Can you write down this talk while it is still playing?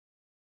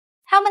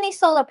How many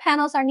solar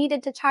panels are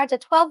needed to charge a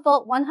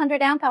 12-volt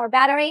 100 amp hour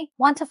battery?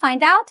 Want to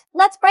find out?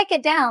 Let's break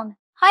it down.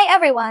 Hi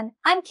everyone,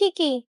 I'm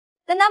Kiki.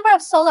 The number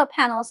of solar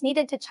panels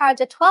needed to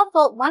charge a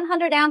 12-volt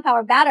 100 amp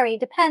hour battery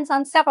depends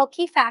on several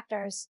key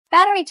factors.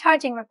 Battery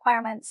charging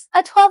requirements.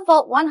 A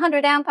 12-volt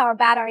 100 amp hour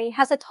battery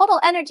has a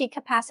total energy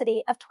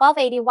capacity of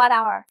 1280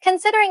 watt-hour.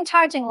 Considering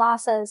charging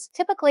losses,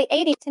 typically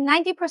 80 to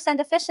 90%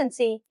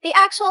 efficiency, the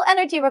actual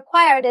energy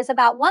required is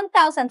about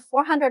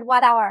 1400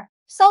 watt-hour.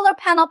 Solar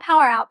panel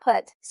power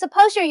output.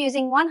 Suppose you're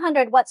using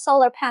 100-watt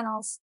solar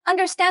panels.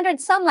 Under standard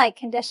sunlight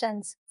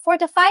conditions, 4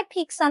 to 5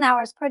 peak sun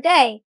hours per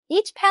day,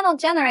 each panel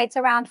generates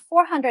around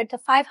 400 to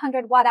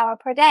 500 watt-hour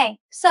per day.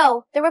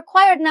 So, the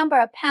required number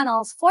of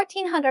panels,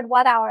 1400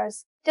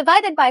 watt-hours,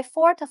 divided by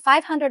 4 to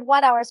 500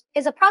 watt-hours,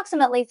 is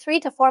approximately 3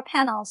 to 4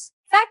 panels.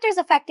 Factors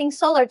affecting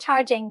solar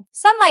charging.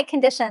 Sunlight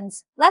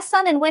conditions. Less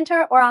sun in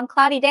winter or on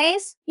cloudy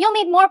days? You'll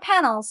need more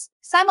panels.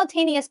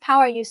 Simultaneous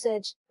power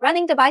usage.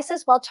 Running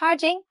devices while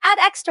charging? Add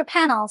extra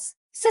panels.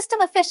 System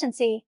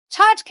efficiency.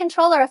 Charge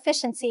controller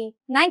efficiency,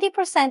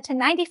 90% to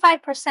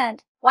 95%.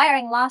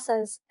 Wiring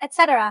losses,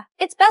 etc.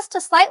 It's best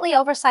to slightly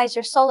oversize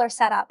your solar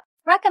setup.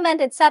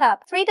 Recommended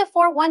setup, 3 to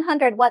 4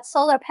 100-watt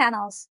solar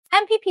panels.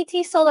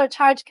 MPPT solar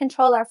charge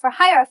controller for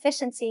higher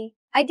efficiency.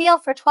 Ideal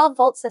for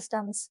 12-volt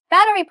systems.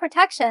 Battery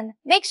protection.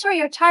 Make sure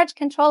your charge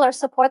controller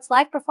supports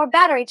life before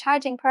battery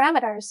charging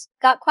parameters.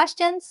 Got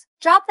questions?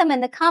 Drop them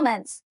in the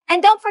comments.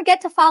 And don't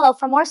forget to follow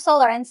for more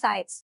solar insights.